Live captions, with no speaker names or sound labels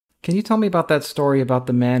Can you tell me about that story about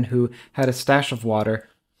the man who had a stash of water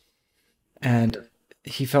and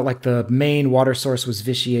he felt like the main water source was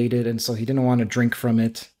vitiated and so he didn't want to drink from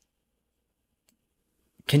it?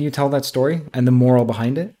 Can you tell that story and the moral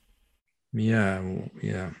behind it? Yeah,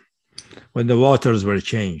 yeah. When the waters were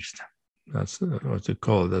changed, that's what's it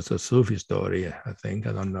called. That's a Sufi story, I think.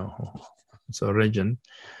 I don't know its origin,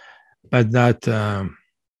 but that from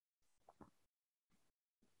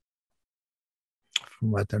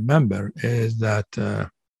what I remember is that uh,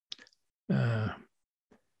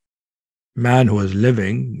 man who was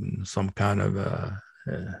living in some kind of a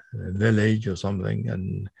village or something,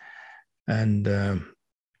 and and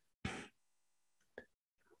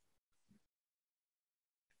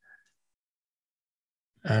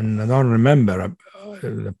I don't remember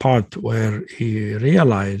the part where he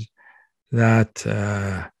realized that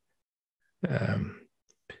um,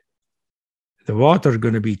 the water is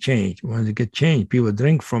going to be changed. When it get changed, people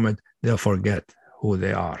drink from it, they'll forget who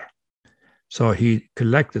they are. So he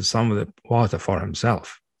collected some of the water for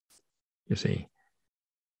himself, you see,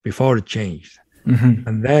 before it changed. Mm-hmm.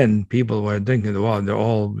 And then people were drinking the water, they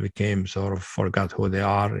all became sort of forgot who they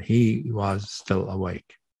are. He was still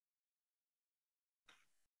awake.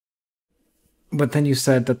 But then you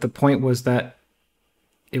said that the point was that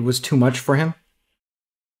it was too much for him.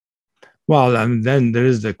 Well, and then there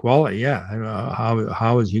is the quality. Yeah,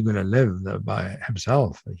 how is he going to live by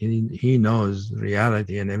himself? He knows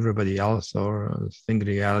reality, and everybody else or think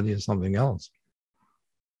reality is something else.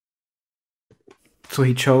 So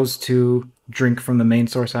he chose to drink from the main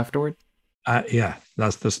source afterward. Yeah,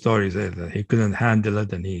 that's the story. That he couldn't handle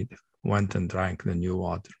it, and he went and drank the new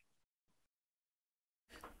water.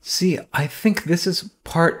 See, I think this is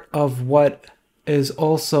part of what is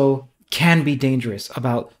also can be dangerous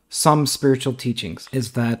about some spiritual teachings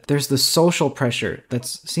is that there's the social pressure that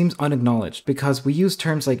seems unacknowledged because we use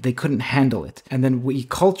terms like they couldn't handle it. And then we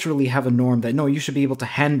culturally have a norm that no, you should be able to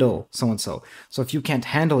handle so and so. So if you can't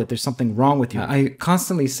handle it, there's something wrong with you. I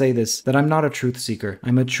constantly say this that I'm not a truth seeker.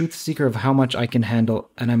 I'm a truth seeker of how much I can handle,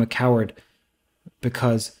 and I'm a coward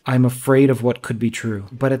because I'm afraid of what could be true.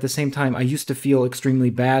 But at the same time, I used to feel extremely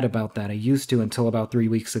bad about that. I used to until about 3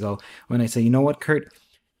 weeks ago when I say, you know what, Kurt?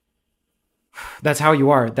 That's how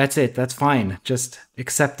you are. That's it. That's fine. Just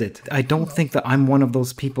accept it. I don't think that I'm one of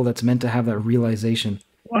those people that's meant to have that realization.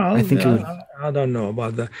 I Well, think it would. I don't know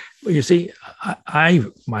about that. But you see, I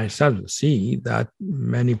myself see that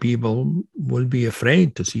many people will be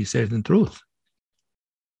afraid to see certain truth.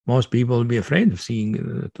 Most people will be afraid of seeing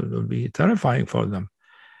it. It will be terrifying for them.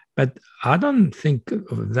 But I don't think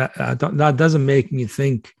of that. That doesn't make me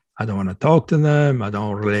think I don't want to talk to them. I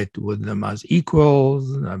don't relate with them as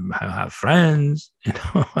equals. I have friends.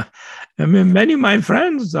 I mean, many of my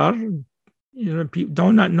friends are, people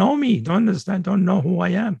do not know me, don't understand, don't know who I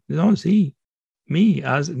am. They don't see me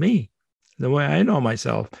as me, the way I know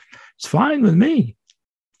myself. It's fine with me.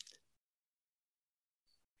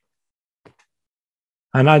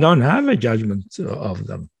 And I don't have a judgment of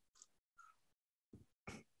them.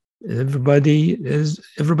 Everybody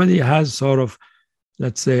has sort of,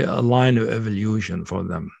 let's say, a line of evolution for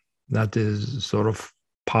them that is sort of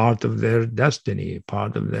part of their destiny,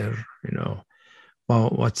 part of their, well,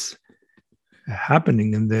 what's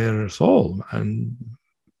happening in their soul. And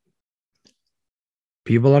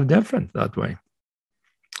people are different that way.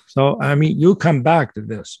 So, I mean, you come back to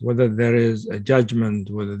this, whether there is a judgment,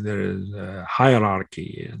 whether there is a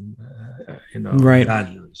hierarchy and, Right.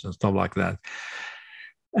 values and stuff like that.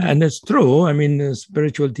 And it's true. I mean,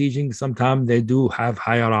 spiritual teaching, sometimes they do have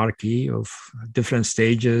hierarchy of different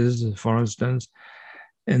stages, for instance,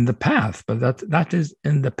 in the path, but that is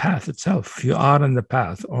in the path itself. If you are in the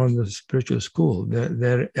path or in the spiritual school,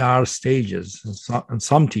 there are stages, and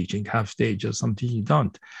some teaching have stages, some teaching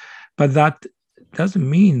don't. But that doesn't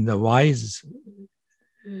mean the wise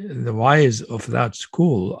of that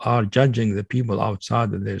school are judging the people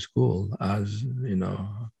outside of their school as,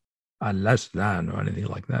 are less than or anything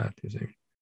like that, you see.